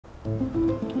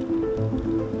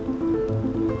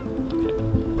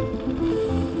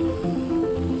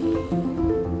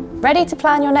Ready to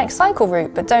plan your next cycle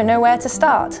route but don't know where to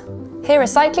start? Here are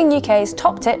Cycling UK's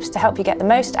top tips to help you get the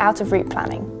most out of route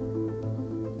planning.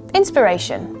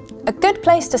 Inspiration. A good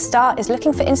place to start is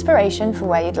looking for inspiration for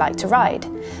where you'd like to ride.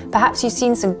 Perhaps you've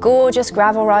seen some gorgeous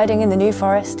gravel riding in the New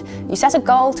Forest, you set a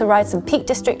goal to ride some Peak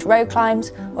District road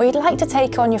climbs, or you'd like to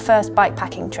take on your first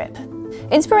bikepacking trip.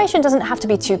 Inspiration doesn't have to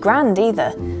be too grand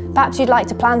either. Perhaps you'd like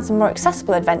to plan some more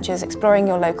accessible adventures exploring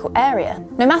your local area.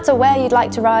 No matter where you'd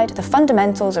like to ride, the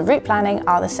fundamentals of route planning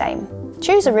are the same.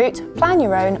 Choose a route, plan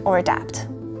your own, or adapt.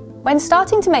 When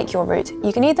starting to make your route,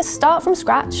 you can either start from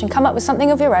scratch and come up with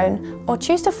something of your own, or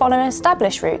choose to follow an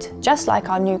established route, just like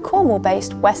our new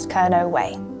Cornwall-based West Kerno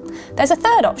Way. There's a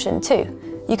third option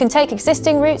too. You can take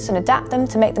existing routes and adapt them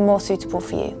to make them more suitable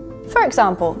for you. For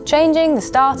example, changing the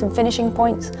start and finishing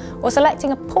points, or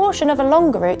selecting a portion of a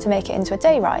longer route to make it into a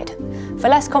day ride. For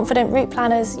less confident route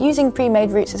planners, using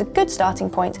pre-made routes is a good starting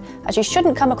point, as you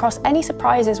shouldn't come across any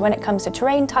surprises when it comes to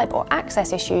terrain type or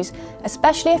access issues,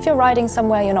 especially if you're riding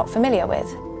somewhere you're not familiar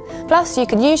with. Plus, you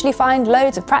can usually find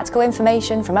loads of practical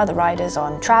information from other riders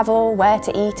on travel, where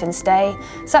to eat and stay,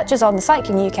 such as on the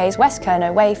Cycling UK's West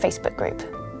Kerno Way Facebook group.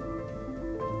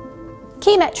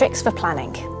 Key metrics for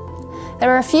planning. There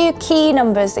are a few key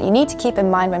numbers that you need to keep in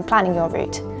mind when planning your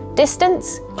route: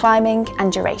 distance, climbing,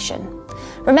 and duration.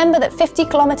 Remember that 50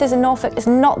 kilometres in Norfolk is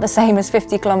not the same as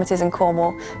 50 kilometres in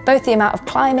Cornwall. Both the amount of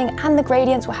climbing and the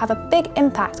gradients will have a big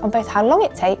impact on both how long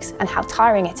it takes and how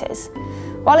tiring it is.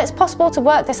 While it's possible to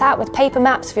work this out with paper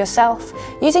maps for yourself,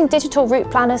 using digital route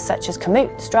planners such as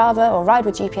Komoot, Strava, or Ride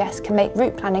with GPS can make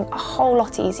route planning a whole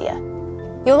lot easier.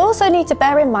 You'll also need to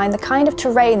bear in mind the kind of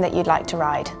terrain that you'd like to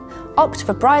ride. Opt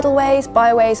for bridleways,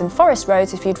 byways and forest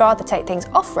roads if you'd rather take things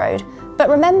off-road, but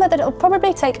remember that it'll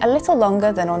probably take a little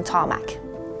longer than on tarmac.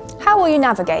 How will you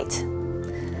navigate?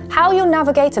 How you'll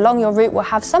navigate along your route will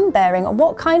have some bearing on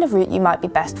what kind of route you might be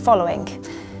best following.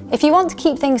 If you want to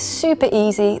keep things super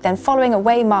easy, then following a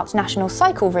waymarked national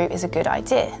cycle route is a good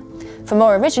idea. For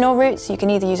more original routes, you can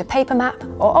either use a paper map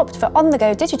or opt for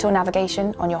on-the-go digital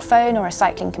navigation on your phone or a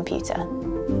cycling computer.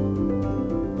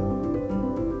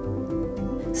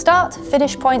 Start,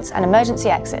 finish points and emergency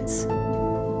exits.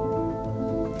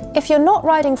 If you're not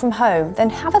riding from home, then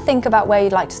have a think about where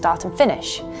you'd like to start and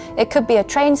finish. It could be a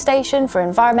train station for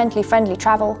environmentally friendly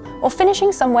travel, or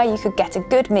finishing somewhere you could get a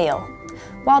good meal.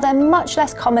 While they're much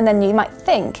less common than you might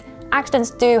think,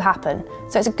 accidents do happen,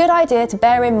 so it's a good idea to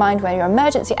bear in mind where your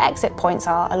emergency exit points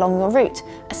are along your route,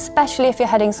 especially if you're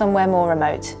heading somewhere more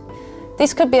remote.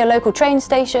 This could be a local train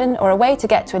station or a way to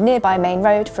get to a nearby main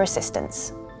road for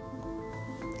assistance.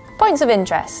 Points of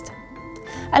interest.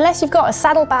 Unless you've got a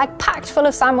saddlebag packed full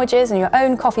of sandwiches and your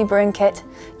own coffee brewing kit,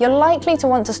 you're likely to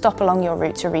want to stop along your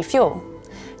route to refuel.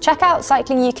 Check out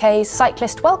Cycling UK's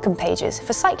cyclist welcome pages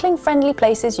for cycling-friendly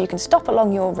places you can stop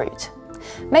along your route.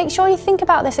 Make sure you think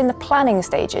about this in the planning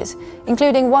stages,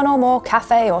 including one or more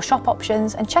cafe or shop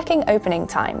options and checking opening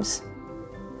times.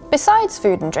 Besides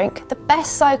food and drink, the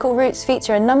best cycle routes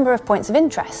feature a number of points of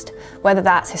interest, whether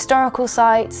that's historical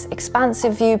sites,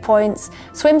 expansive viewpoints,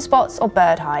 swim spots or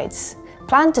bird hides.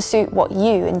 Plan to suit what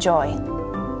you enjoy.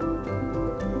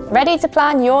 Ready to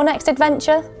plan your next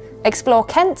adventure? Explore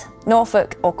Kent,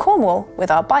 Norfolk or Cornwall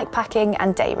with our bikepacking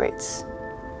and day routes.